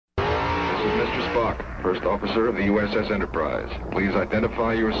Mr. Spock, First Officer of the USS Enterprise. Please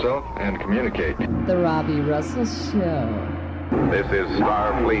identify yourself and communicate. The Robbie Russell Show. This is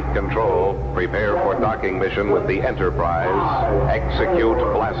Starfleet Control. Prepare for docking mission with the Enterprise. Execute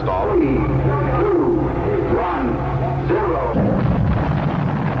blastoff. 3, 2, 1, 0.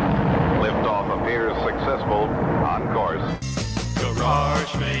 Liftoff appears successful. On course.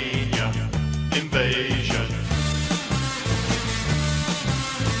 Garage Mania Invasion.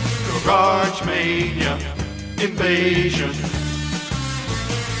 Garage Mania Invasion.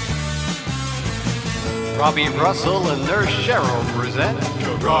 Robbie Russell and Nurse Cheryl present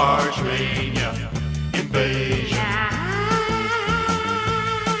Garage Mania Invasion.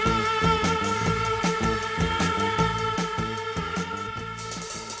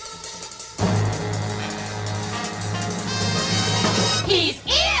 He's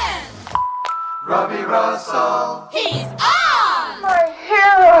in! Robbie Russell. He's on! My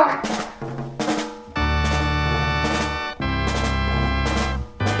hero!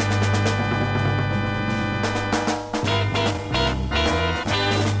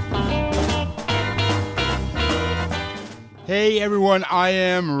 Hey everyone, I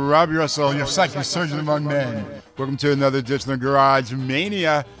am Robbie Russell, your psychic surgeon among men. Welcome to another edition of Garage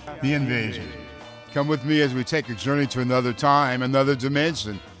Mania, The Invasion. Come with me as we take a journey to another time, another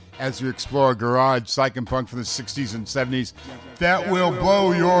dimension, as we explore garage, psych and punk from the 60s and 70s that will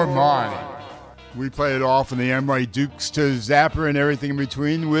blow your mind. We play it all from the M.Y. Dukes to Zapper and everything in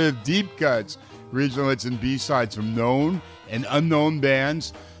between with deep cuts, regional hits and B-sides from known and unknown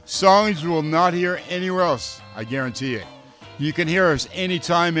bands, songs you will not hear anywhere else, I guarantee it. You can hear us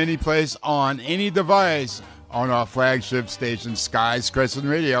anytime, any place, on any device on our flagship station, Sky's Crescent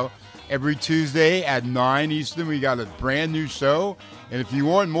Radio. Every Tuesday at 9 Eastern, we got a brand new show. And if you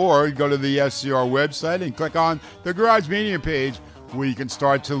want more, go to the SCR website and click on the Garage Mania page where you can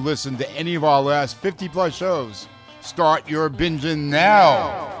start to listen to any of our last 50-plus shows. Start your binging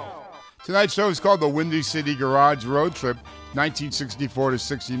now. Tonight's show is called the Windy City Garage Road Trip, 1964 to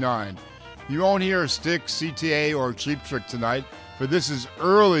 69. You won't hear a Stick, CTA, or Cheap Trick tonight, for this is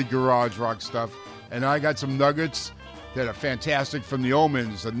early garage rock stuff, and I got some nuggets that are fantastic from the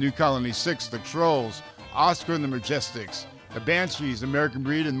Omens, the New Colony 6, the Trolls, Oscar and the Majestics, the Banshees, American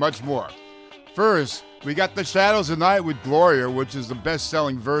Breed, and much more. First, we got The Shadows of Night with Gloria, which is the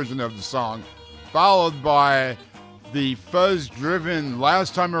best-selling version of the song, followed by the fuzz-driven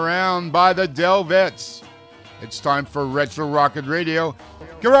Last Time Around by the Delvettes. It's time for Retro Rocket Radio.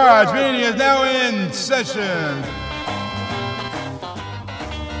 Garage Mania is now in session.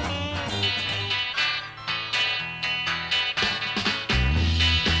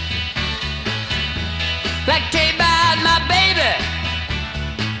 Like tell you about my baby.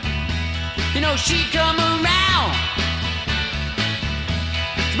 You know she come around.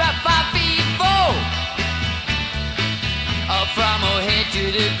 She's about 5'4", up from her head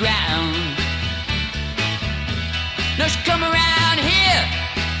to the ground. No, she come around here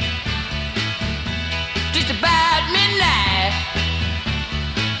just about midnight.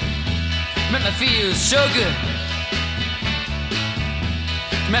 Make me feel so good.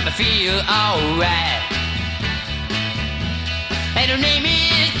 Make me feel alright. And her name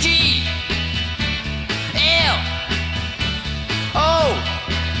is G L O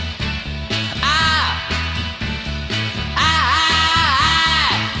I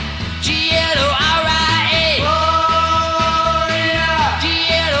G L O R I A. G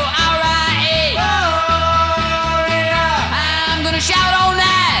L O R I A. I'm gonna shout all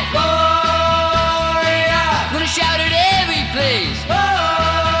night. I'm gonna shout at every place.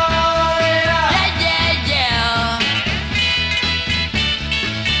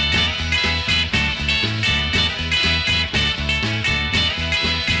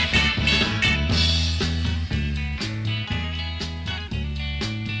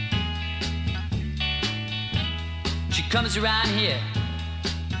 Comes around here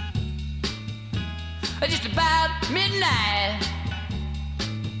just about midnight.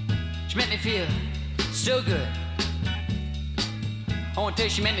 She made me feel so good. I want to tell you,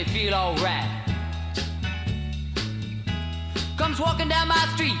 she made me feel alright. Comes walking down my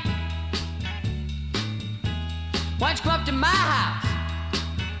street. Why don't you come up to my house?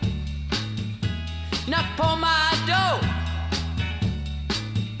 Knock upon my door,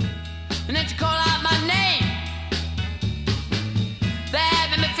 and then she call out my name.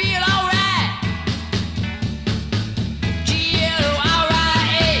 That made me feel alright.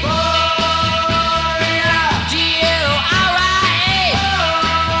 G-L-O-R-I-A. G-L-O-R-I-A.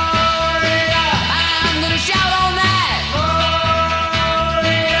 I'm gonna shout all night.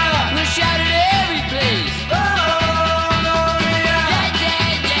 I'm gonna shout at every place. Yeah,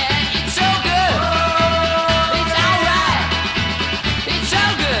 yeah, yeah, it's so good.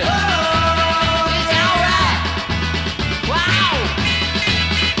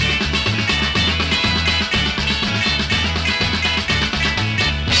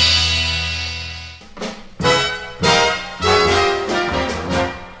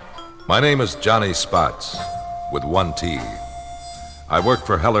 My name is Johnny Spots, with one T. I work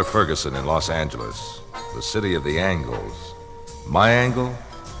for Heller Ferguson in Los Angeles, the city of the angles. My angle?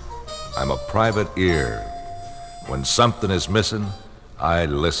 I'm a private ear. When something is missing, I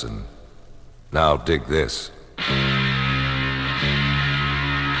listen. Now dig this.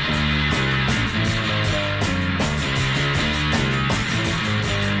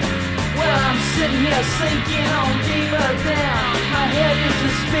 Sitting here sinking on deeper down. My head is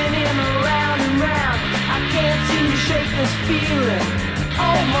just spinning around and round. I can't seem to shake this feeling.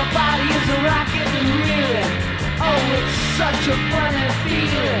 Oh, my body is a rocket and reeling. Oh, it's such a funny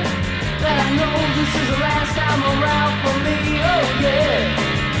feeling that I know this is the last time around for me. Oh, yeah.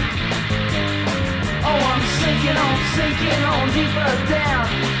 Oh, I'm sinking on deeper down.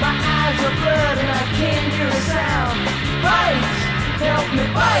 My eyes are blurred and I can't hear a sound. Fight! Help me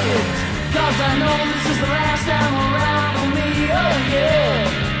fight it! 'Cause I know this is the last time around for me, oh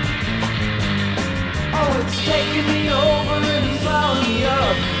yeah. Oh, it's taking me over and swallowing me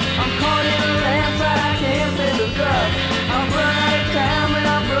up. I'm caught in a landslide, I can't bend the gut. I'm run out of time and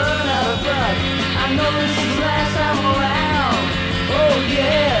I'm run out of breath. I know this is the last time around, oh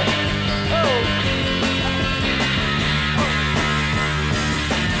yeah. Oh.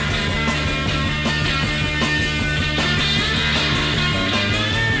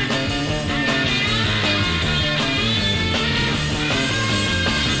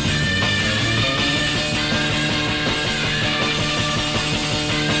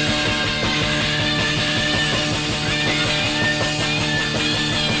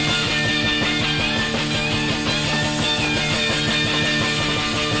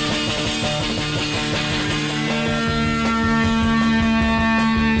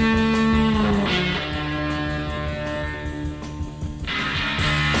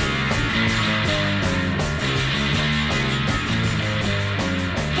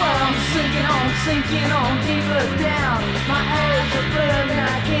 Sinking on deeper down. My eyes are blurred and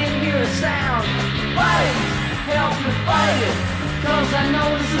I can't hear a sound. Fight! Help me fight it! 'Cause I know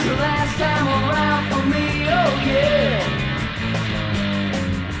this is the last time around for me, oh yeah.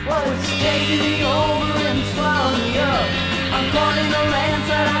 Well, it's taking me over and swallowing me up. I'm caught in a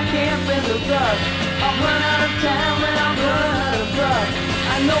landslide, I can't bend the gut. I've run out of time and I've run out of breath.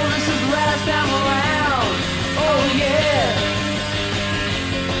 I know this is the last time around, oh yeah.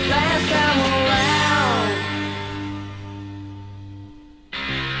 Last time around.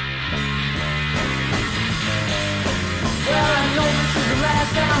 Well, I know this is the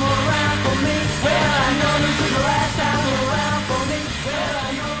last time around for me. Well, I know this is the last time around for me. Well, I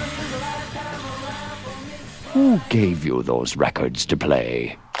know this is the last time around for me. Who gave you those records to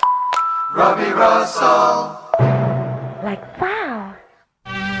play? Robbie Russell. Like wow.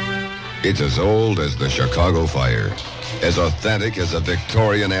 It's as old as the Chicago Fire. As authentic as a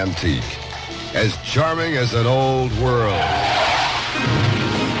Victorian antique. As charming as an old world.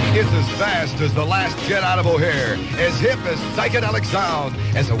 It's as fast as the last jet out of O'Hare. As hip as psychedelic sound.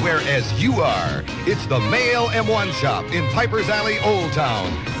 As aware as you are. It's the Mail M1 shop in Piper's Alley, Old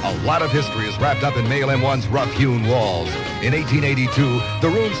Town. A lot of history is wrapped up in Mail M1's rough-hewn walls. In 1882, the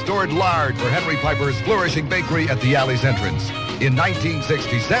room stored lard for Henry Piper's flourishing bakery at the alley's entrance. In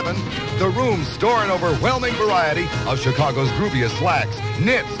 1967, the rooms store an overwhelming variety of Chicago's grooviest slacks,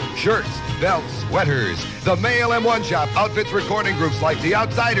 knits, shirts, belts, sweaters. The Mail M1 shop outfits recording groups like The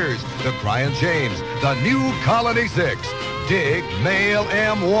Outsiders, The Crying James, The New Colony 6. Dig Mail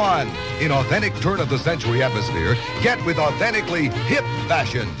M1. In authentic turn-of-the-century atmosphere, get with authentically hip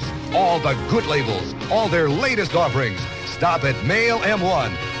fashions. All the good labels, all their latest offerings. Stop at Mail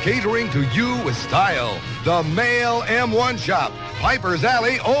M1, catering to you with style. The Mail M1 shop, Piper's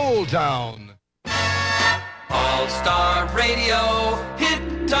Alley, Old Town. All-Star Radio,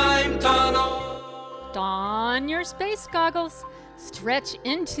 Hit Time Tunnel. Don your space goggles. Stretch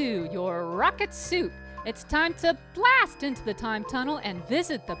into your rocket suit. It's time to blast into the time tunnel and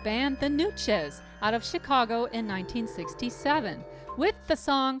visit the band The Nooches out of Chicago in 1967 with the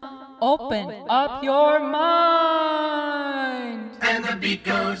song Open Up Your Mind. And the beat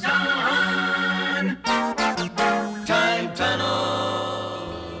goes on. Time Tunnel.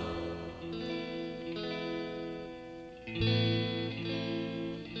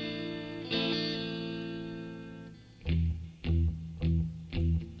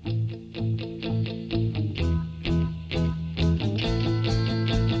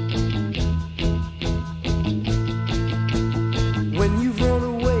 When you've run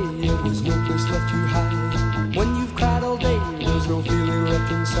away and there's no place left to hide. When you've cried all day, there's no feeling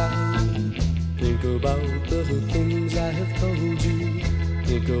left inside. Think about the things I have told you.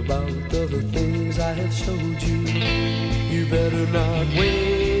 Think about the things I have showed you. You better not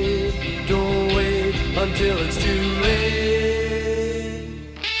wait Don't wait until it's too late.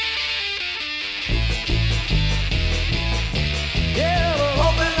 Yeah, well,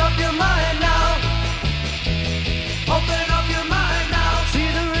 open up your mind now. Open up your mind now. See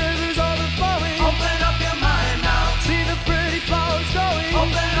the rivers overflowing. Open up your mind now. See the pretty flowers growing.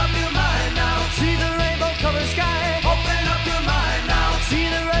 Open up your mind now. See the rainbow-covered sky. Open up your mind now. See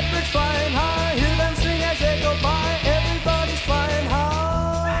the redbirds flying high. Hear them sing as they go by. Everybody's flying high.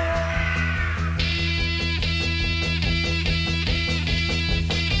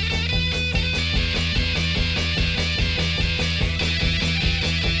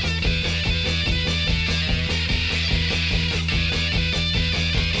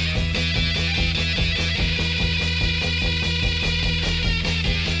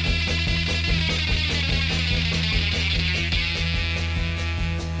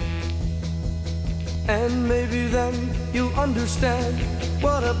 And maybe then you'll understand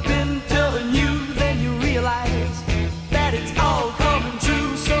what I've been telling you. Then you realize that it's all coming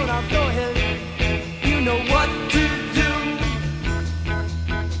true. So now go ahead, you know what to do.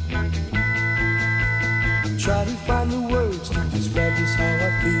 Try to find the words to describe just how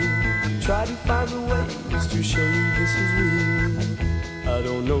I feel. Try to find the ways to show you this is real. I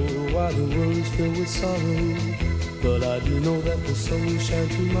don't know why the world is filled with sorrow, but I do know that the sun will shine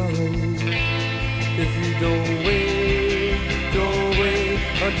tomorrow. If you don't wait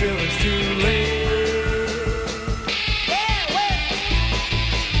until it's too late. Yeah, wait.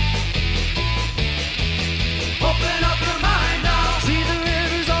 Open up your mind now. See the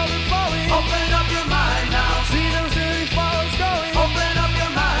rivers overflowing. Open up your mind now. See those dirty falls going. Open up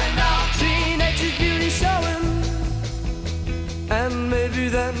your mind now. See nature's beauty showing. And maybe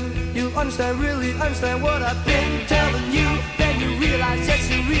then you'll understand, really understand what I've been telling you. Then you realize, yes,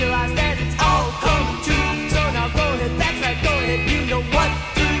 you realize that it's all come true. So now go ahead, that's right, go ahead, you know what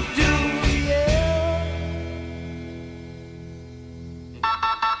to do, yeah.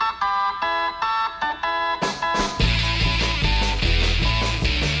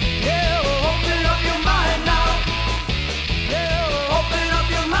 Yeah, well, open up your mind now. Yeah, well, open up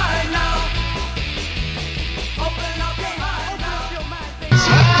your mind now. Open up your mind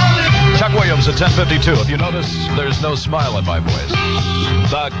now. Chuck Williams at 10:52. If you notice, there's no smile in my voice.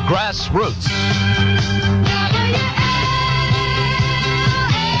 The Grassroots.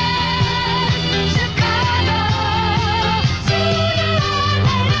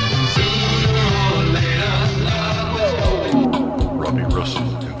 Robbie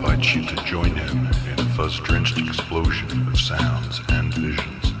Russell invites you to join him in a fuzz-drenched explosion of sounds and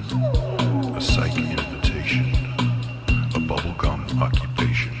visions. A psych invitation, a bubblegum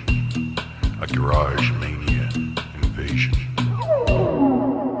occupation, a garage mania invasion.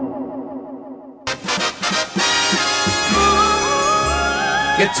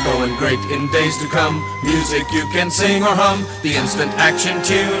 It's going great in days to come. Music you can sing or hum. The instant action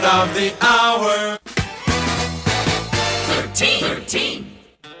tune of the hour. 13.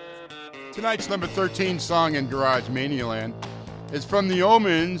 Tonight's number 13 song in Garage Mania Land is from the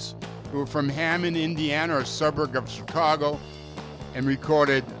Omens, who are from Hammond, Indiana, a suburb of Chicago, and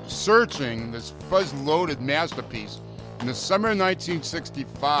recorded Searching, this fuzz-loaded masterpiece, in the summer of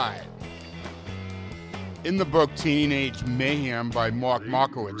 1965. In the book Teenage Mayhem by Mark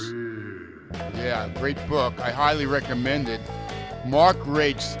Markowitz. Yeah, great book. I highly recommend it. Mark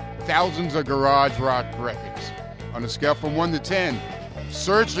rates thousands of garage rock records on a scale from 1 to 10.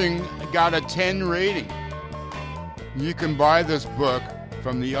 Searching got a 10 rating. You can buy this book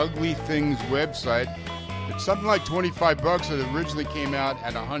from the Ugly Things website. It's something like $25. It originally came out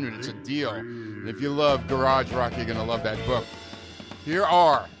at $100. It's a deal. And if you love garage rock, you're going to love that book. Here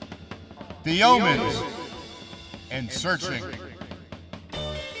are The Omens and Searching.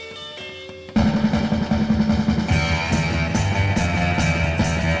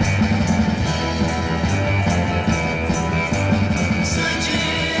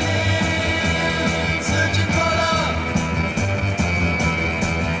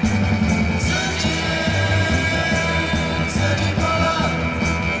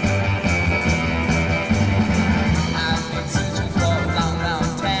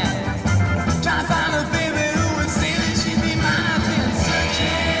 Trying to find a baby who would say that she'd be mine.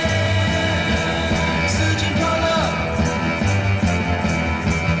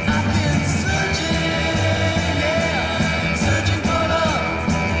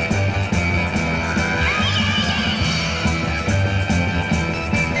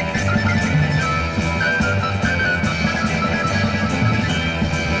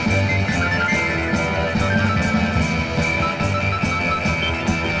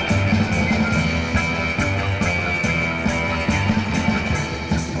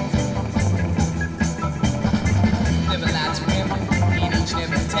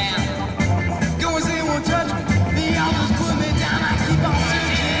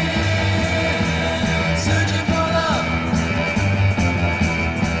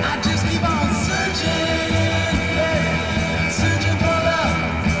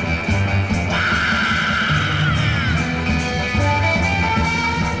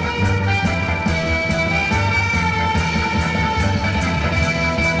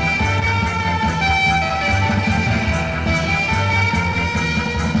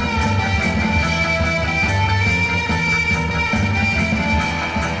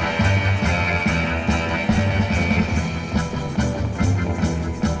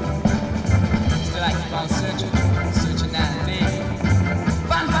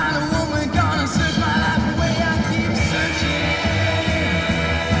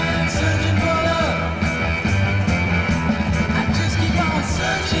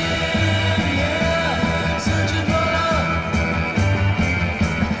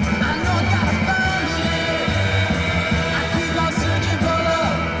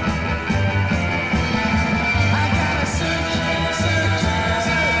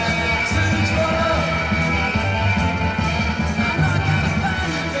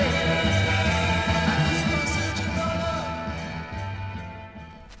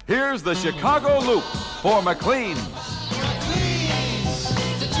 Here's the Chicago Loop for McLean.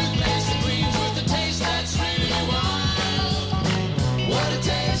 What a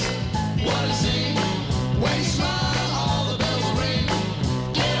taste, what a scene. When you smile, all the bells ring.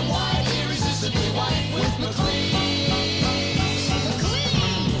 Get 'em white, irresistibly white with McLean.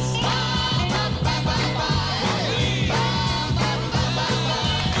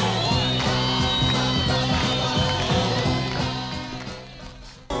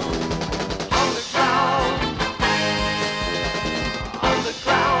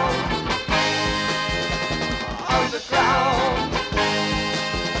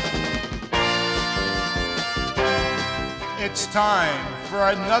 It's time for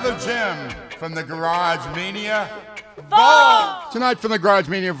another gem from the Garage Mania Vault. Tonight from the Garage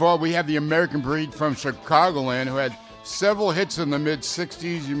Mania Vault, we have the American Breed from Chicagoland, who had several hits in the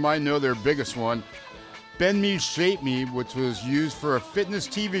mid-'60s. You might know their biggest one, Bend Me, Shape Me, which was used for a fitness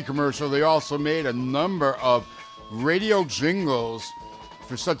TV commercial. They also made a number of radio jingles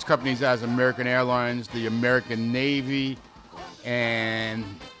for such companies as American Airlines, the American Navy, and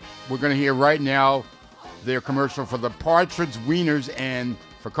we're going to hear right now their commercial for the Partridge Wieners and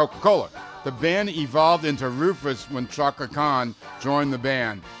for Coca-Cola. The band evolved into Rufus when Chaka Khan joined the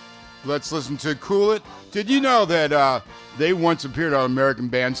band. Let's listen to Cool It. Did you know that they once appeared on American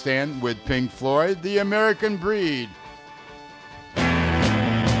Bandstand with Pink Floyd? The American Breed.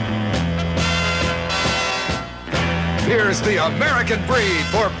 Here's the American Breed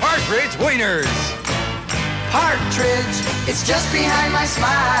for Partridge Wieners. Partridge, it's just behind my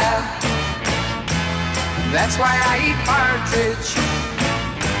smile. That's why I eat partridge.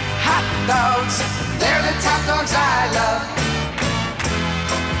 Hot dogs, they're the top dogs I love.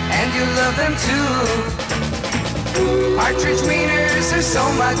 And you love them too. Partridge wieners are so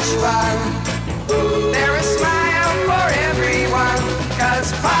much fun. They're a smile for everyone.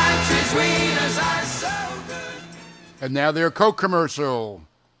 'Cause partridge wieners are so good. And now their Coke commercial.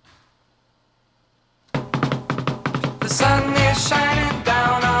 The sun is shining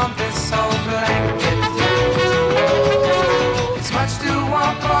down on this old blanket. It's much too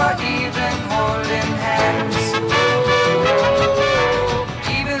warm for even holding hands.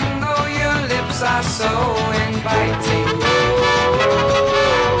 Even though your lips are so inviting,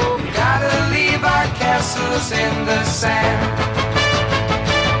 we gotta leave our castles in the sand.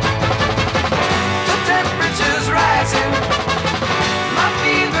 The temperature's rising, my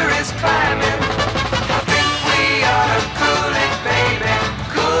fever is climbing. I think we ought to cool it, baby,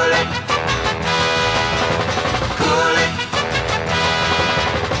 cool it. Cool it.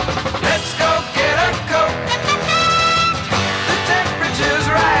 Let's go get a Coke. The temperature's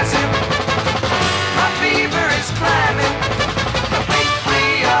rising. My fever is climbing. I think we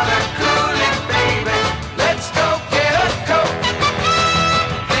ought to cool it, baby. Let's go get a Coke.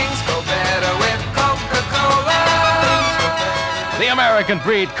 Things go better with Coca-Cola. The American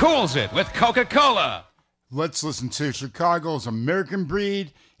Breed cools it with Coca-Cola. Let's listen to Chicago's American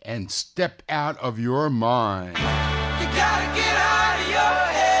Breed and Step Out of Your Mind. You gotta get out of your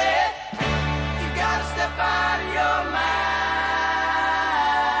head. You gotta step out of your mind.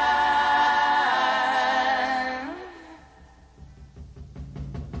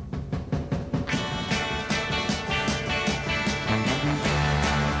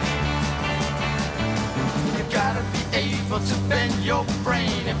 You gotta be able to bend your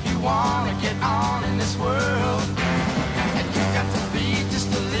brain if you wanna get on in this world. And you got to be just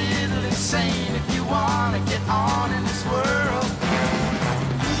a little insane if you wanna get on in this world.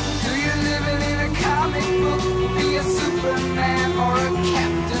 Do you living in a comic book? Be a Superman or a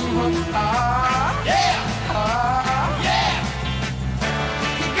Captain Hook? Ah, yeah, ah, yeah.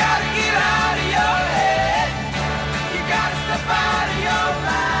 You gotta get out of your head. You gotta step out of your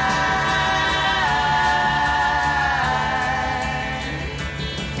mind.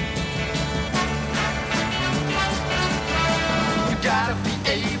 You gotta be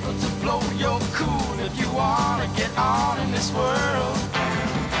able to blow your cool if you wanna get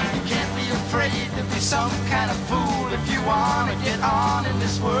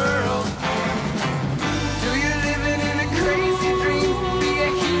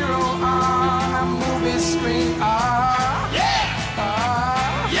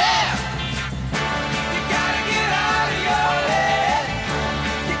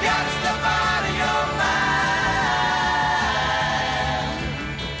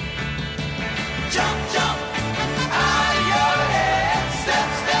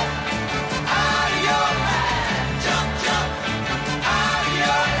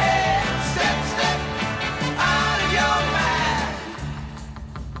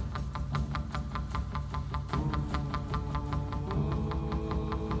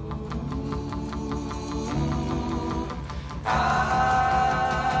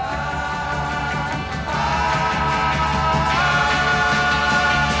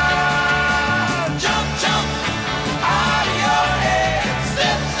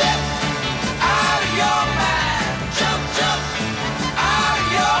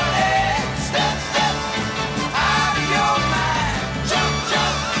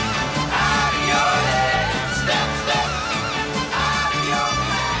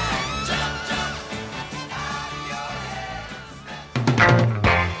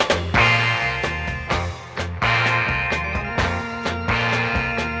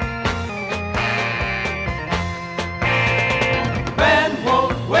Band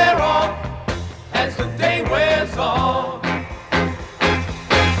won't wear off as the day wears on.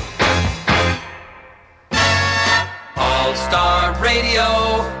 All-Star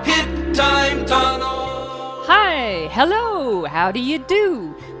Radio, Hit Time Tunnel. Hi, hello, how do you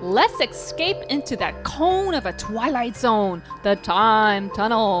do? Let's escape into that cone of a twilight zone, the time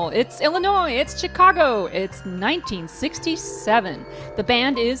tunnel. It's Illinois, it's Chicago, it's 1967. The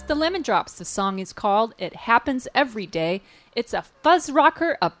band is the Lemon Drops. The song is called It Happens Every Day. It's a fuzz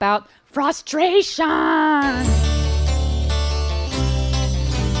rocker about frustration.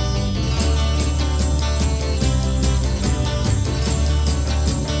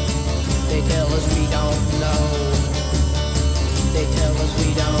 They tell us we don't know. They tell us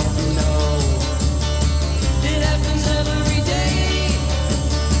we don't know. It happens every day.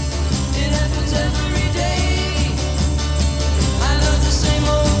 It happens every day. I love the same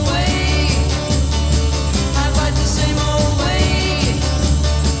old way. I fight the same old way.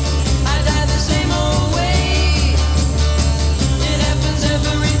 I die the same old way. It happens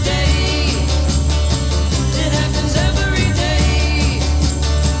every day. It happens every day.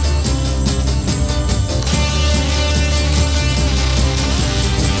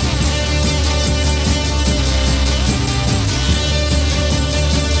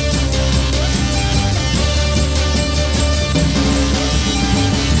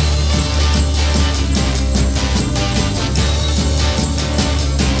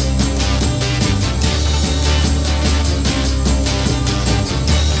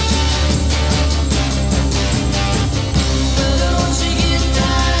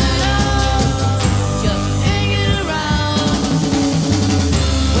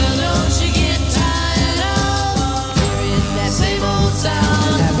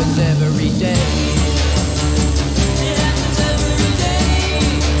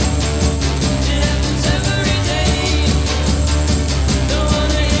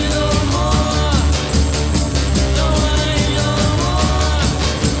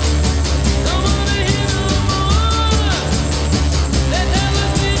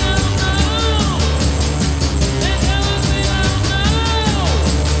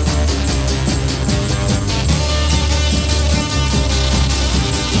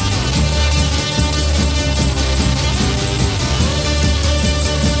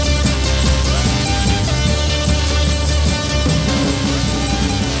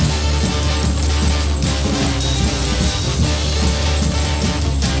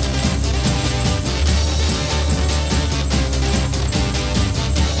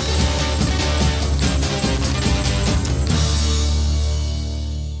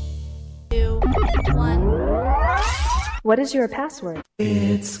 What is your password?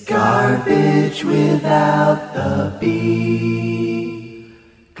 It's garbage without the B.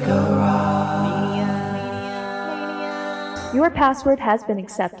 Garage. Your password has been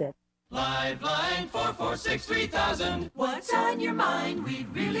accepted. Live line 446-3000. What's on your mind?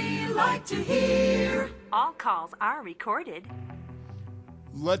 We'd really like to hear. All calls are recorded.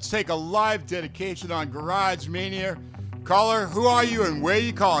 Let's take a live dedication on Garage Mania. Caller, who are you and where are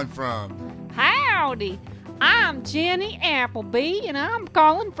you calling from? Howdy. I'm Jenny Appleby, and I'm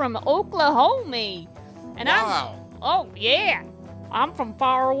calling from Oklahoma. And wow. Oh, yeah. I'm from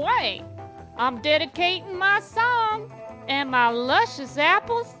far away. I'm dedicating my song and my luscious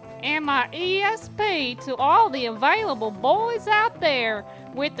apples and my ESP to all the available boys out there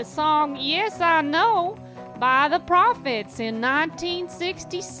with the song Yes I Know by the Prophets in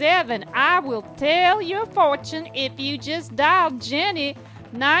 1967. I will tell your fortune if you just dial Jenny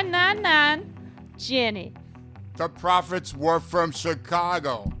 999 Jenny. The Prophets were from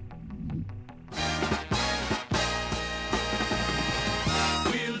Chicago.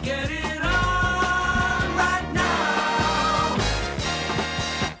 We'll get it on right now.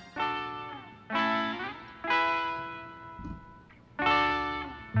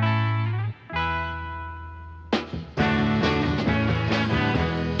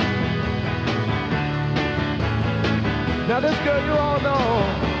 Now this girl you all know,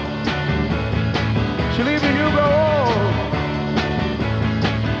 she leaving you go on.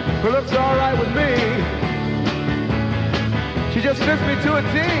 Her looks all right with me. She just fits me to a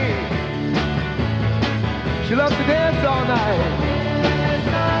T. She loves to dance all night,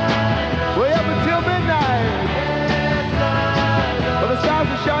 way up until midnight. When the stars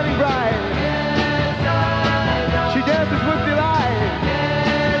are shining bright, she dances with delight.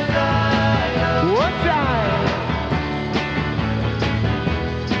 One time.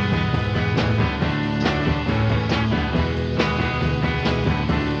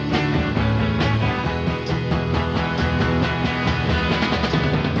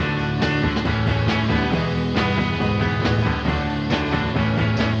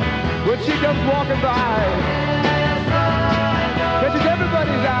 when she comes walking by, catches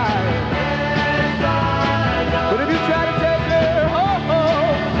everybody's eye. But if you try to take her home,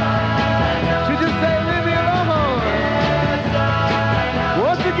 she just say, leave me alone.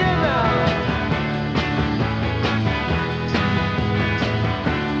 Once again now.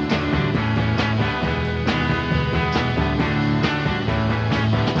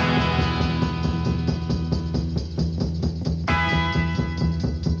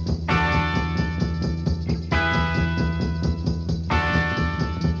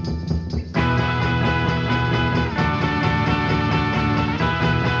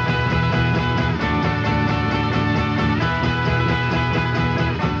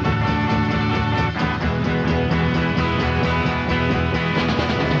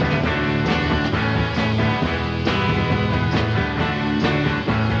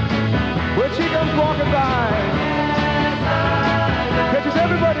 Walking by, catches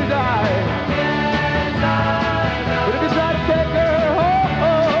everybody's eye. But if you try to take her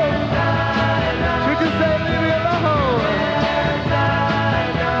home, she just say, leave me alone.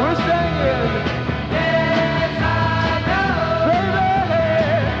 We're singing, baby,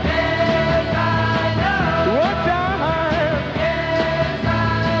 one time,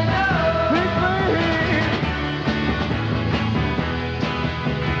 please, please.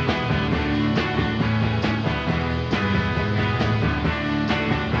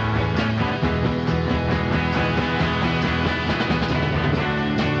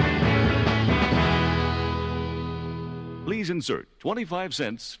 Please insert 25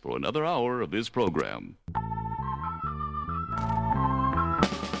 cents for another hour of this program.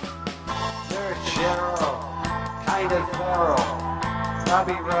 They're general, kind of feral.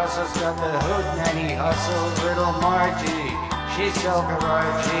 Robbie Russell's got the hood nanny hustle. Little Margie, she's so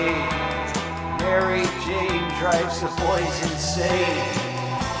garagey. Mary Jane drives the boys insane.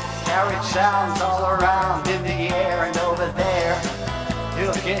 Carriage sounds all around in the air, and over there,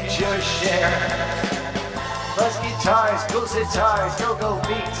 you'll get your share. Buzz guitars, cool guitars, go-go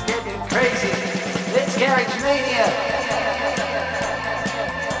beats, getting crazy. It's Garage Mania.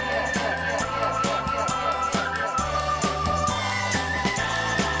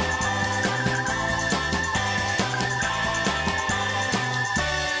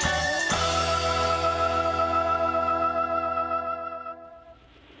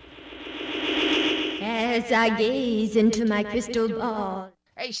 As I gaze into my crystal ball.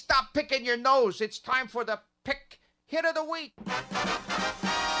 Hey, stop picking your nose. It's time for the pick hit of the week.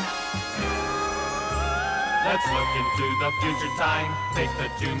 Let's look into the future time. Take the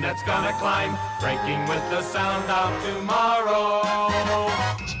tune that's gonna climb, breaking with the sound of tomorrow.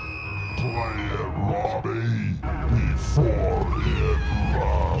 Play it, Robbie, before it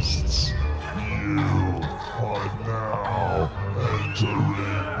rusts. You are now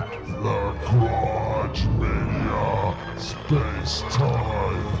entering the Garage Mania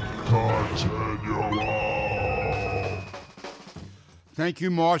Space-Time Continuum. Thank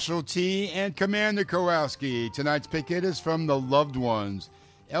you, Marshall T. and Commander Kowalski. Tonight's pick hit is from The Loved Ones,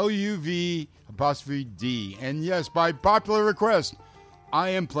 LUV''D. And yes, by popular request, I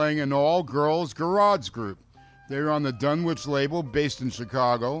am playing an all-girls garage group. They're on the Dunwich label, based in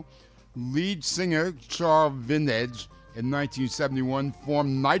Chicago. Lead singer Charles Vintage in 1971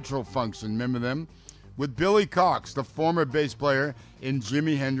 formed Nitro Function, remember them? With Billy Cox, the former bass player in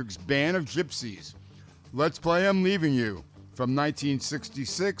Jimi Hendrix's Band of Gypsies. Let's play I'm Leaving You from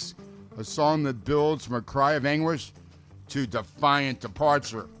 1966, a song that builds from a cry of anguish to defiant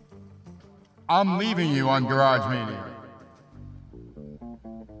departure. I'm Leaving You on Garage Mania.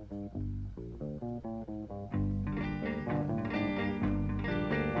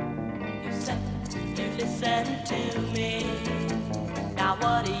 You said you listen to me. Now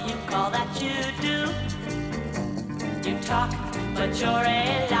what do you call that you do? You talk, but you're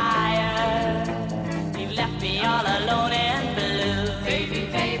a liar. You left me all alone and blue. Baby,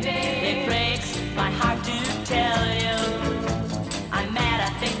 baby, it breaks my heart to tell you. I'm mad,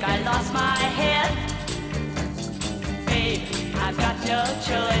 I think I lost my head. Babe, I've got no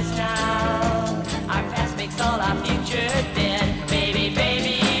choice now. Our past makes all our future dead. Baby,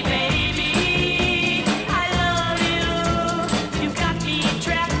 baby, baby, I love you. You got me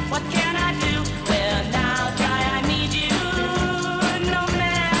trapped, what can I do? Well, now, guy, I need you. No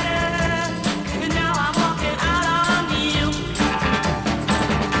matter, now I'm walking out on you.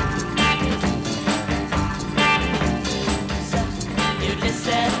 So, you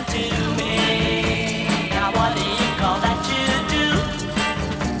listen to me. Now what do you call that you do?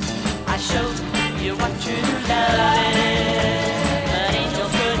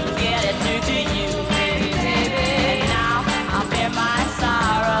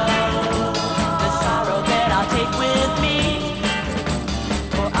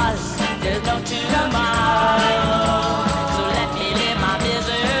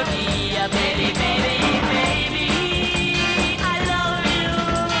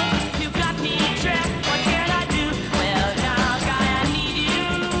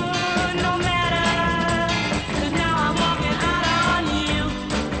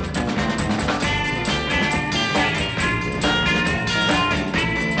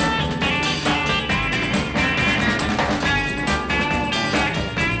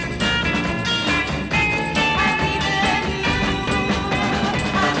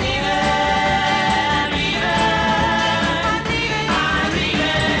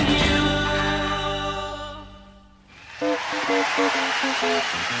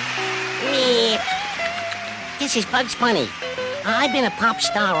 Me. This is Bugs Bunny. I've been a pop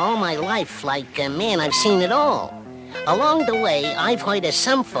star all my life, man, I've seen it all. Along the way, I've heard of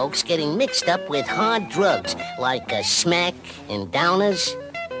some folks getting mixed up with hard drugs, like smack and downers.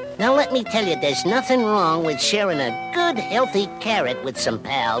 Now let me tell you, there's nothing wrong with sharing a good, healthy carrot with some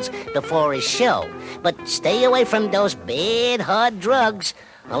pals before a show. But stay away from those bad, hard drugs,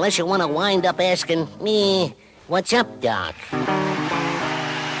 unless you want to wind up asking me, what's up, Doc?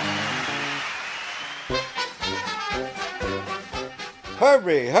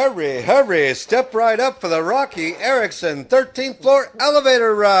 Hurry, hurry, hurry. Step right up for the Rocky Erickson 13th floor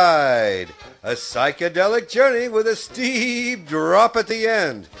elevator ride. A psychedelic journey with a steep drop at the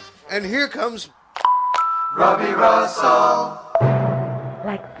end. And here comes Robbie Russell.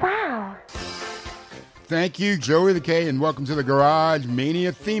 Like, wow. Thank you, Joey the K, and welcome to the Garage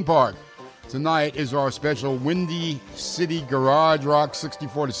Mania theme park. Tonight is our special Windy City Garage Rock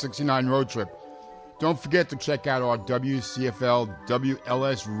 64 to 69 road trip. Don't forget to check out our WCFL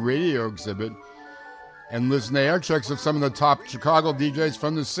WLS radio exhibit and listen to air checks of some of the top Chicago DJs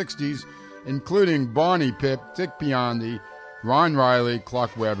from the 60s, including Barney Pip, Dick Biondi, Ron Riley,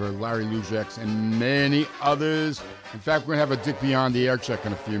 Clark Webber, Larry Lujax, and many others. In fact, we're going to have a Dick Biondi air check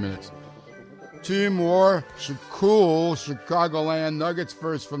in a few minutes. Two more cool Chicagoland nuggets,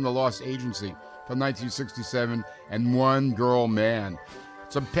 first from the Lost Agency from 1967, and One Girl Man.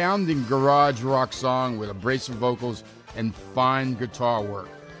 It's a pounding garage rock song with abrasive vocals and fine guitar work.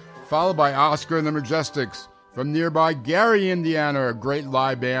 Followed by Oscar and the Majestics from nearby Gary, Indiana, a great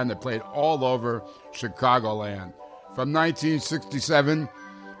live band that played all over Chicagoland. From 1967,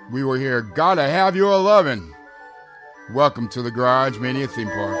 we will hear Gotta Have You a Lovin'. Welcome to the Garage Mania theme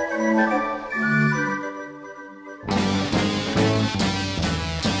park.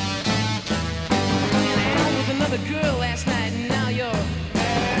 Girl last night and now you're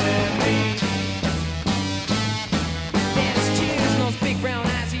at me. There's tears in those big brown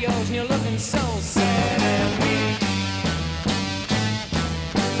eyes of yours and you're looking so sad at me.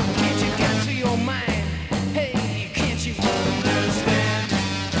 Can't you get to your mind? Hey, can't you understand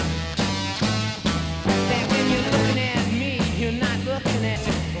that when you're looking at me, you're not looking at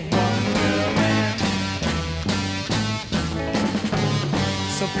one girl man?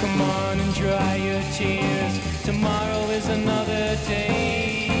 So come on and dry your tears. Tomorrow is another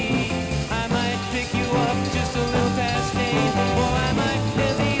day. I might pick you up just a little past 8, or I might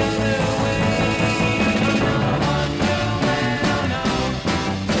head the other way. No, one girl man, oh no.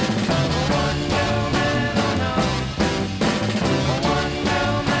 One girl man, oh no. One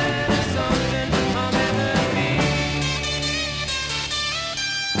girl man is something I'll never be.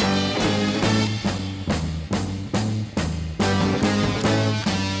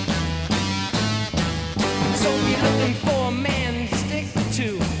 So you're looking for a man to stick to,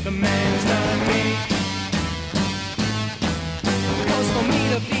 the man's not me. Because for me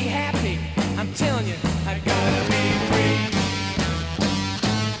to be happy, I'm telling you, I gotta be free.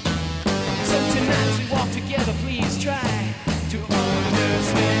 So tonight as we walk together, please try to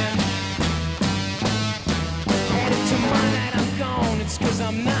understand. And if tomorrow night I'm gone, it's cause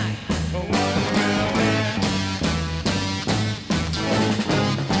I'm not a one-girl man.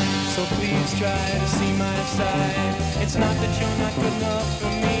 So please try to see my side. It's not that you're not good enough for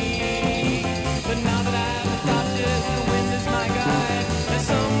me, but now that I've adopted the wind as my guide, there's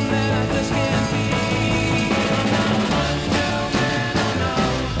something that I just can't be. I'm not a one girl man, oh no.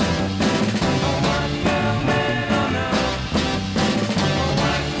 A one girl man, oh no. A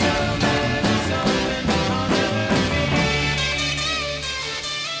one girl man is something I'll never be.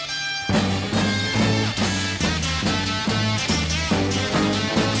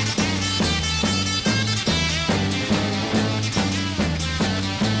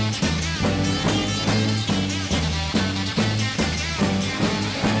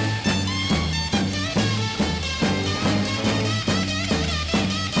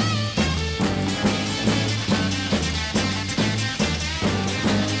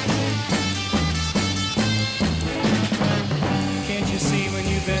 Can't you see when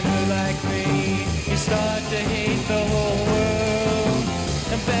you've been hurt like me, you start to hate the whole world?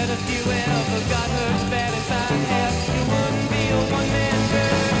 And bet if you ever got hurt as bad as I have, you wouldn't be a one-man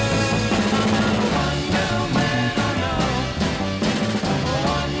girl. I'm not a one-girl man, oh no. A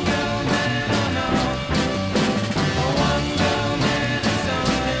one-girl man, oh no. A one-girl man is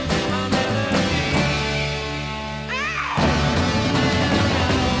something I'll never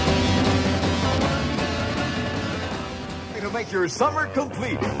To make your summer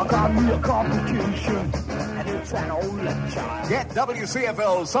complete. I got me a complication, and it's an only child. Get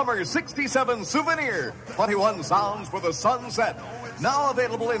WCFL Summer 67 Souvenir. 21 sounds for the sunset. now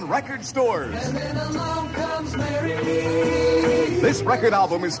available in record stores. And then along comes Mary Lee. This record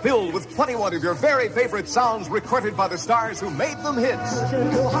album is filled with 21 of your very favorite sounds recorded by the stars who made them hits.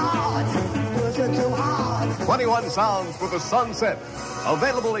 21 sounds for the sunset.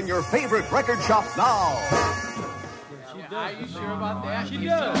 Available in your favorite record shop now. Are you sure about that? She You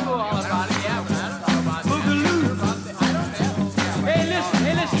does. know all about it, yeah, but I don't know about that. I don't know. Hey, listen.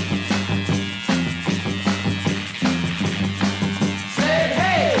 Say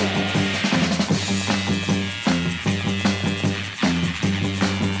hey.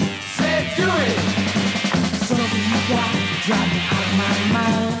 Say do it. Something you got drive me out of my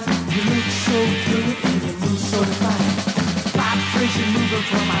mind. You look so good and you move so fine. Vibration moving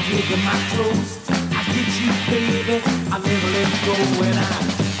from my head to my toes. I get you, baby. I'll never let go when I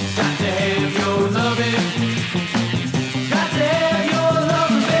got to have your loving. Got to have your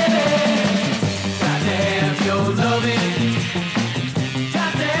loving, baby. Got to have your loving.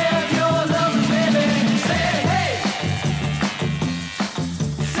 Got to have your loving, baby. Say hey.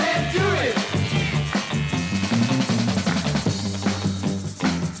 Say do it.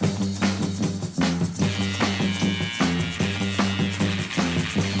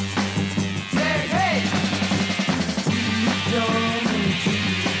 Say hey.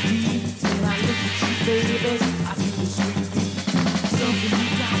 When I look at you, baby, I feel the sweet beat. Something you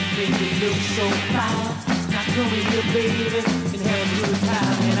got, baby, looks so fine. Now come here, baby, and have a good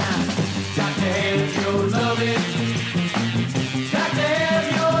time. And I got to have your loving. Got to have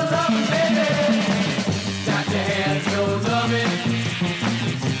your loving, baby. Got to have your loving.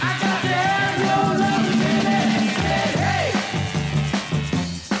 I got to have your loving, baby. Say hey.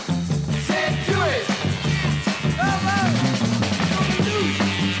 Say do it. Come on.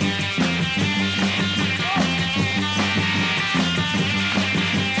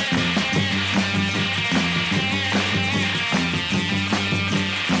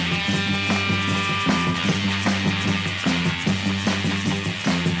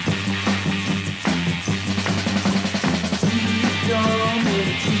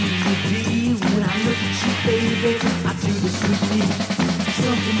 When I look at you, baby, I feel the sweet beat.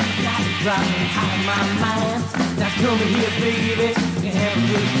 Something you got to drive me out of my mind. Now come here, baby, and have a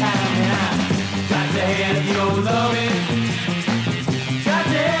good time. And I got to have your loving. Got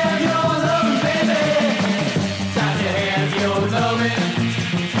to have your loving, baby. Got to have your loving.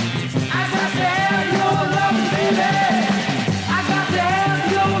 I got to have your loving, baby. I got to have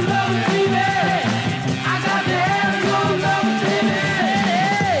your loving, baby. I got to have your loving, baby.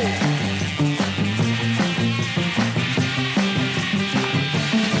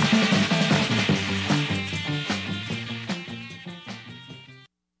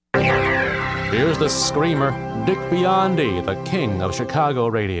 Here's the screamer, Dick Biondi, the king of Chicago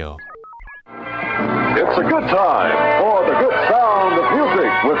radio. It's a good time for the good sound of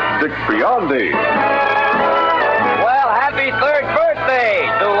music with Dick Biondi. Well, happy third birthday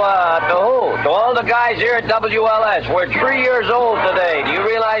to who? To all the guys here at WLS. We're 3 years old today. Do you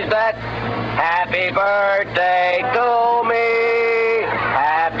realize that? Happy birthday to me.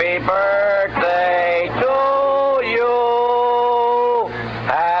 Happy birthday to you.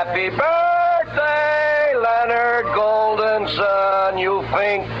 Happy birthday, Leonard Goldenson, you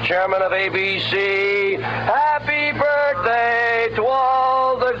Fink, chairman of ABC. Happy birthday to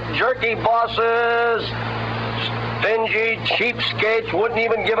all the jerky bosses. Stingy cheapskates wouldn't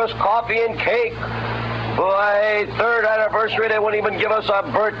even give us coffee and cake. Boy, third anniversary, they wouldn't even give us a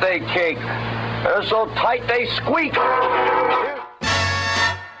birthday cake. They're so tight they squeak.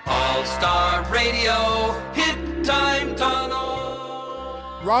 All-Star Radio, Hit Time Tunnel.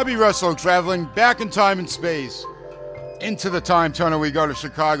 Robbie Russell traveling back in time and space. Into the time tunnel we go to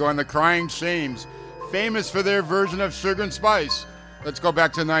Chicago and the Crying Shames, famous for their version of Sugar and Spice. Let's go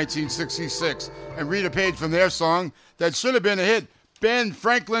back to 1966 and read a page from their song that should have been a hit, Ben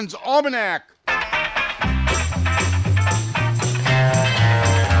Franklin's Almanac.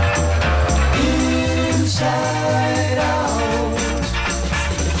 Inside out,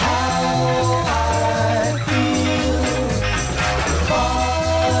 how I feel,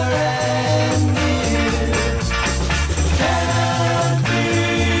 far and near, can't be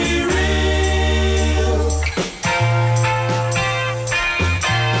real.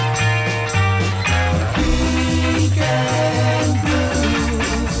 Pink and blue,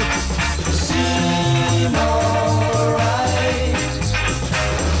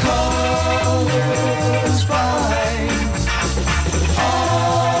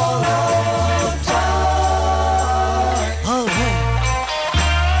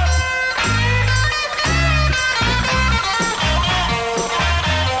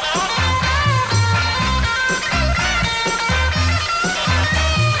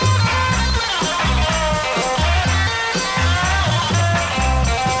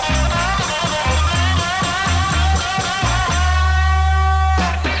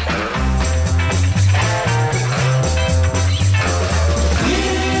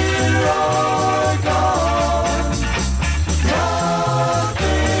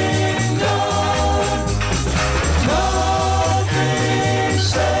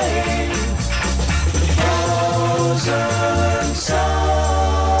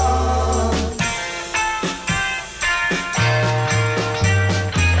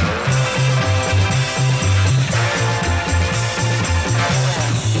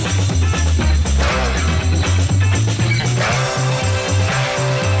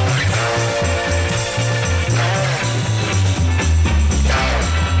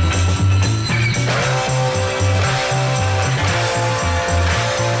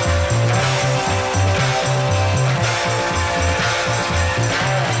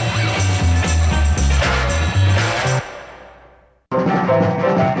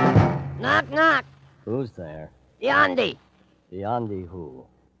 Beyondy. Beyondy who?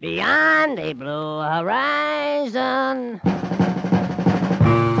 Beyond the blue horizon.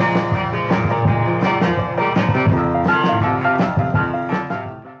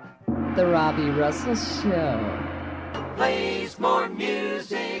 The Robbie Russell Show. Plays more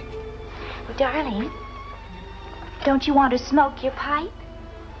music. Darling, don't you want to smoke your pipe?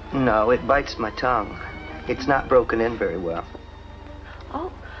 No, it bites my tongue. It's not broken in very well.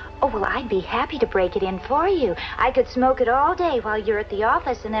 Oh, well, I'd be happy to break it in for you. I could smoke it all day while you're at the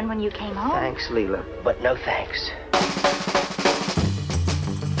office, and then when you came home... Thanks, Leela, but no thanks.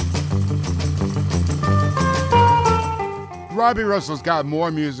 Robbie Russell's got more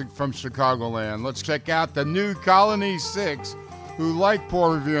music from Chicagoland. Let's check out the New Colony Six, who, like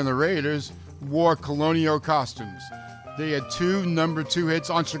Paul Revere and the Raiders, wore colonial costumes. They had 2 number 2 hits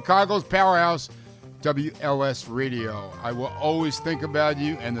on Chicago's powerhouse, WLS Radio. I Will Always Think About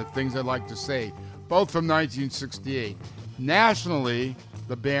You and The Things I'd Like to Say, both from 1968. Nationally,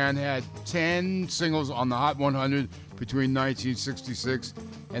 the band had 10 singles on the Hot 100 between 1966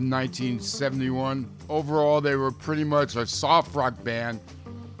 and 1971. Overall, they were pretty much a soft rock band,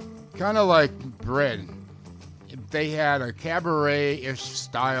 kind of like Bread. They had a cabaret-ish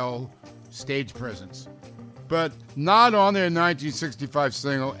style stage presence, but not on their 1965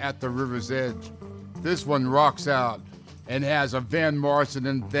 single, At the River's Edge. This one rocks out and has a Van Morrison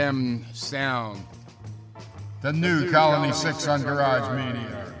and Them sound. The New Colony 6 on Garage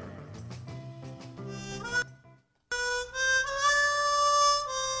Mania.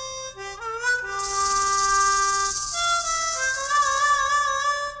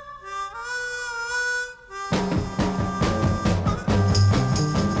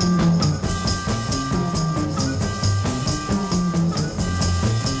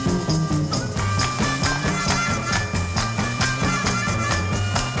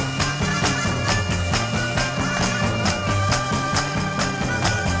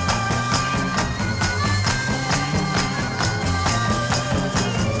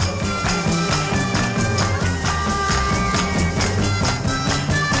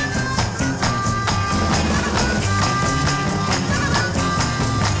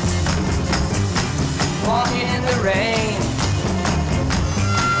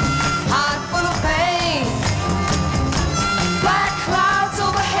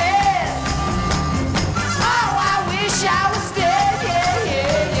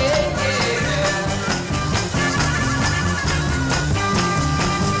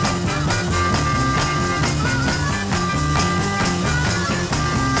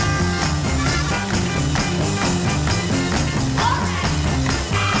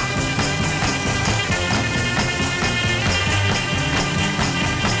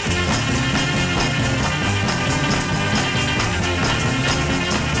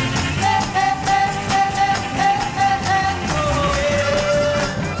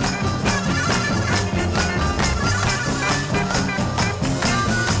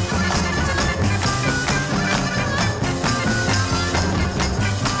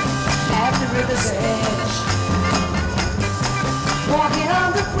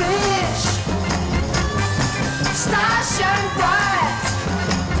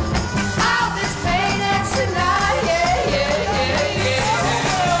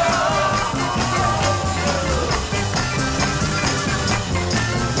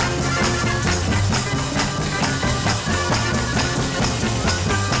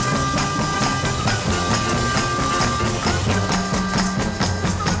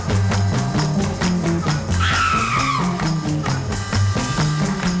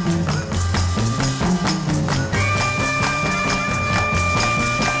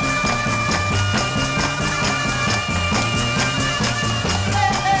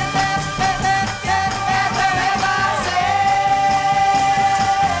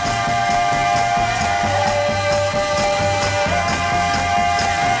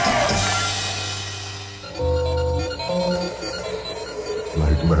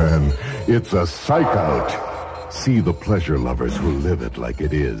 It's a psych out. See the pleasure lovers who live it like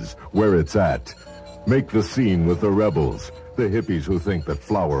it is, where it's at. Make the scene with the rebels, the hippies who think that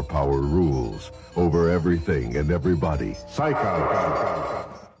flower power rules over everything and everybody. Psych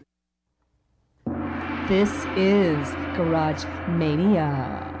out. This is Garage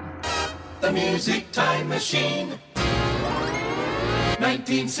Mania. The Music Time Machine.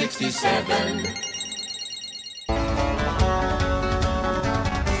 1967.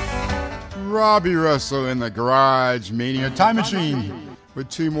 Robbie Russell in the Garage Mania Time Machine with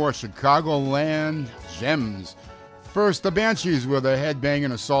 2 more Chicagoland gems. First, the Banshees with a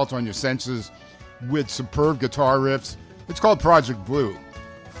headbanging assault on your senses with superb guitar riffs. It's called Project Blue.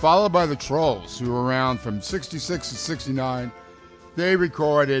 followed by the Trolls, who were around from 66 to 69. They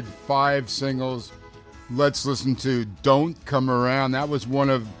recorded 5 singles. Let's listen to Don't Come Around. That was one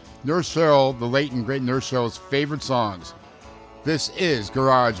of Nurse Cheryl, the late and great Nurse Cheryl's favorite songs. This is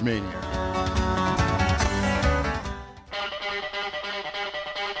Garage Mania.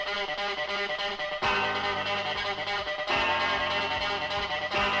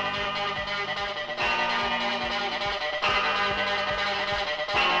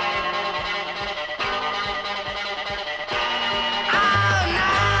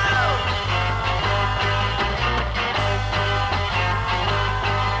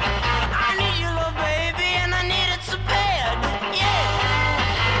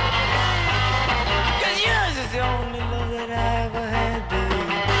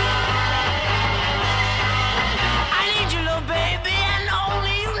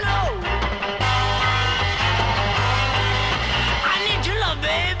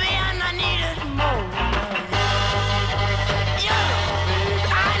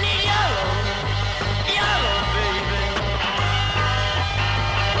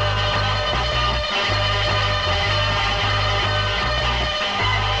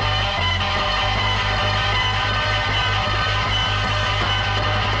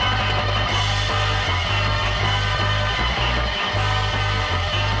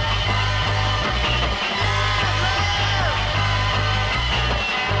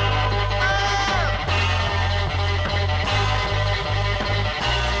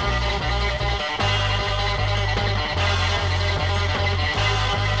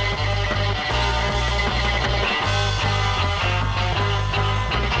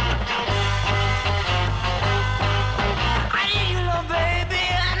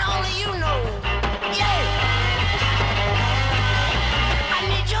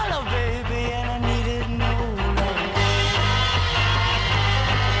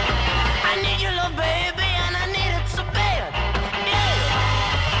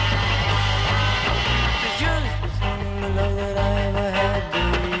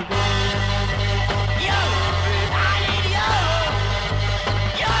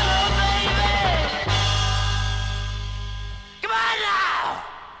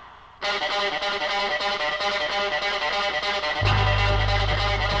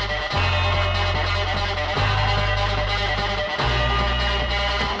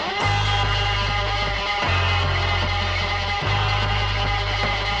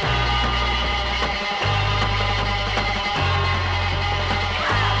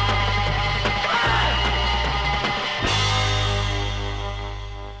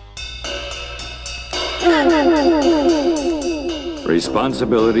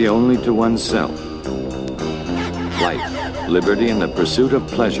 Responsibility only to oneself. Life, liberty, and the pursuit of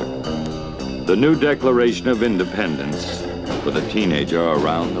pleasure. The new Declaration of Independence for the teenager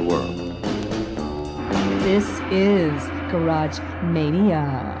around the world. This is Garage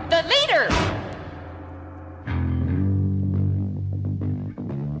Mania. The leader!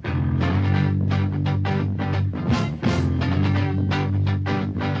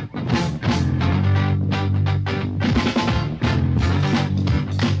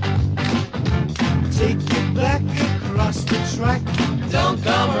 Take you back across the track. Don't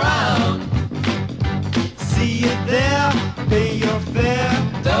come around. See you there, pay your fare.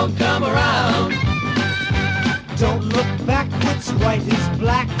 Don't come around. Don't look back, what's white is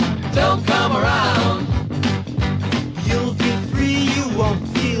black. Don't come around. You'll be free, you won't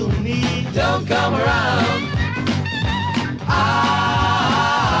feel me. Don't come around.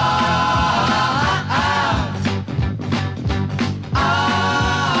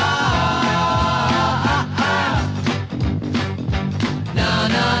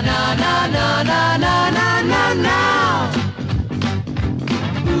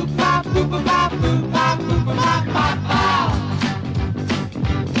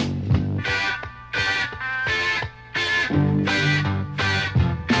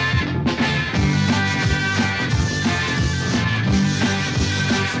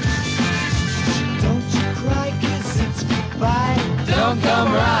 Don't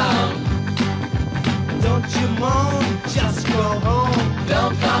come around. Don't you moan, just go home.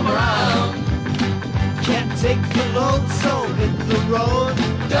 Don't come around. Can't take the load, so hit the road.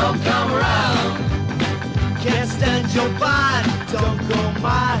 Don't come around. Can't stand your body, don't go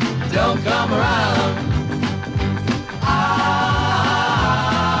mad. Don't come around.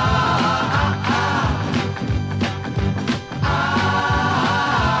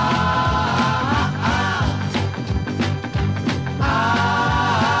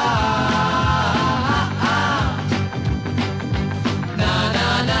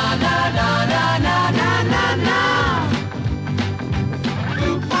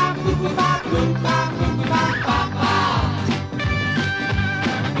 Boop,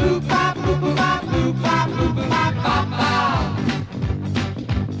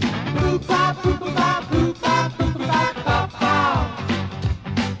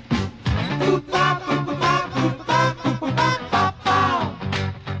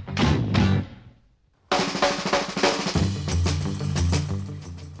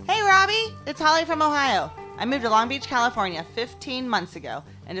 It's Holly from Ohio. I moved to Long Beach, California 15 months ago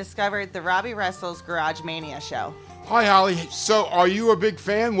and discovered the Robbie Russell's Garage Mania show. Hi, Holly. So, are you a big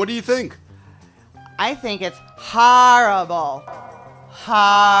fan? What do you think? I think it's horrible. Horrible.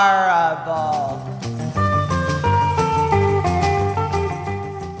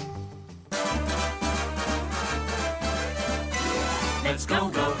 Let's go,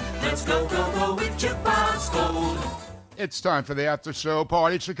 with Jukebox Gold. It's time for the after show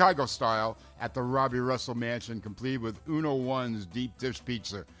party, Chicago style, at the Robbie Russell Mansion, complete with Uno One's deep dish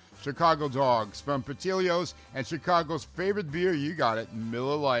pizza, Chicago dogs from Patilio's, and Chicago's favorite beer, you got it,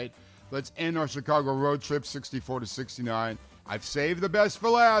 Miller Lite. Let's end our Chicago road trip, 64 to 69. I've saved the best for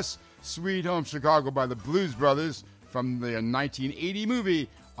last, Sweet Home Chicago by the Blues Brothers from the 1980 movie.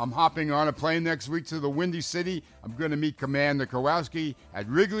 I'm hopping on a plane next week to the Windy City. I'm going to meet Commander Kowalski at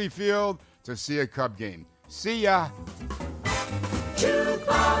Wrigley Field to see a Cub game. See ya!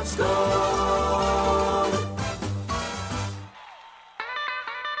 Jukebox Gold.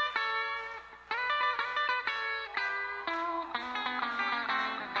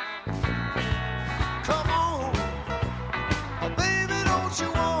 Come on, oh baby, don't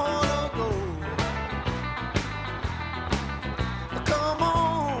you wanna go? Come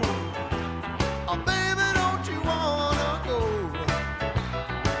on, oh baby, don't you wanna go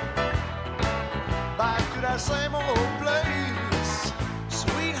back to that same old place,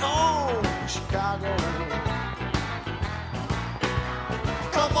 sweet home, Chicago.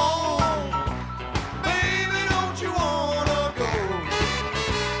 Come on, baby, don't you wanna go?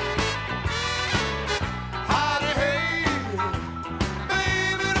 Howdy, hey,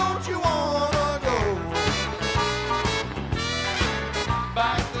 baby, don't you wanna go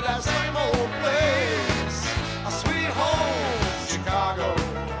back to that same old place, a sweet home, Chicago?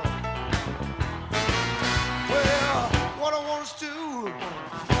 Well, what I want us to,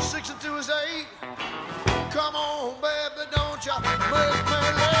 6 and 2 is 8. Come on, baby, don't you make me late.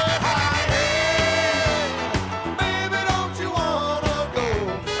 Howdy, hey, baby, don't you wanna go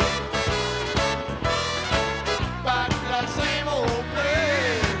back to that same old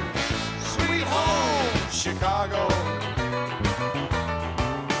place, sweet home, Chicago?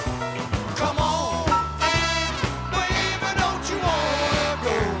 Come on, baby, don't you wanna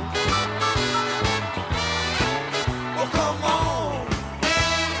go? Well, come on,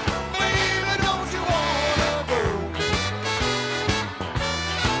 baby, don't you wanna go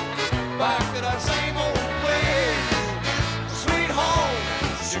back to that same old place, sweet home,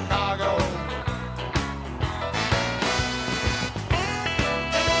 Chicago?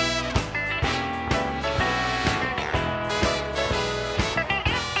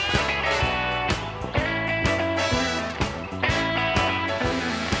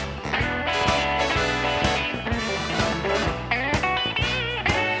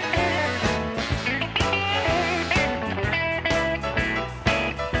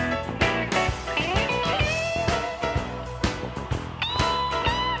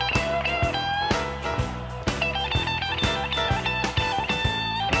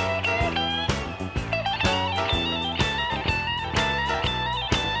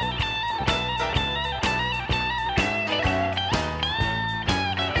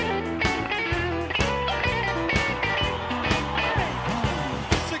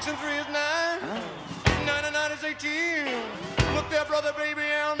 Six and 3 is 9, 9 and 9 is 18. Look there, brother, baby,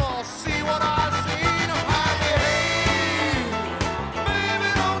 and I'll see what I see. Happy, hey, baby,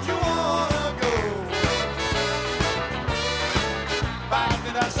 don't you wanna go back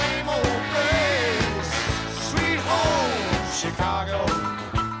to that same old place, sweet home, Chicago?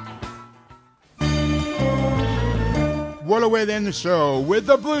 What a way to end the show with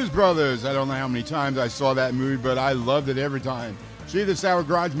the Blues Brothers. I don't know how many times I saw that movie, but I loved it every time. See, this hour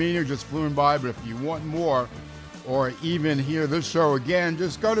Garage Mania just flew by, but if you want more or even hear this show again,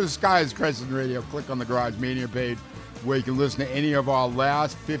 just go to Sky's Crescent Radio, click on the Garage Mania page where you can listen to any of our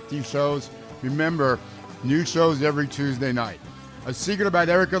last 50 shows. Remember, new shows every Tuesday night. A secret about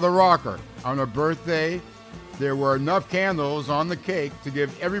Erica the Rocker. On her birthday, there were enough candles on the cake to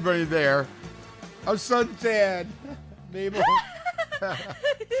give everybody there a suntan. Mabel. The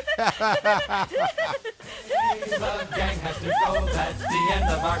gang has to go, that's the end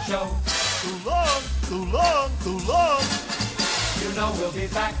of our show. Too long, too long, too long. You know we'll be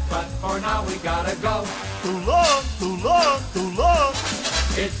back, but for now we gotta go. Too long, too long, too long.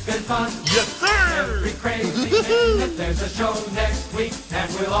 It's been fun. Yes, sir. Every crazy minute there's a show next week,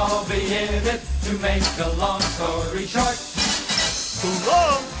 and we'll all be in it to make a long story short. Too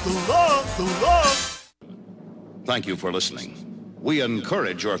long, too long, too long. Thank you for listening. We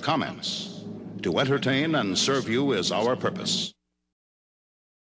encourage your comments. To entertain and serve you is our purpose.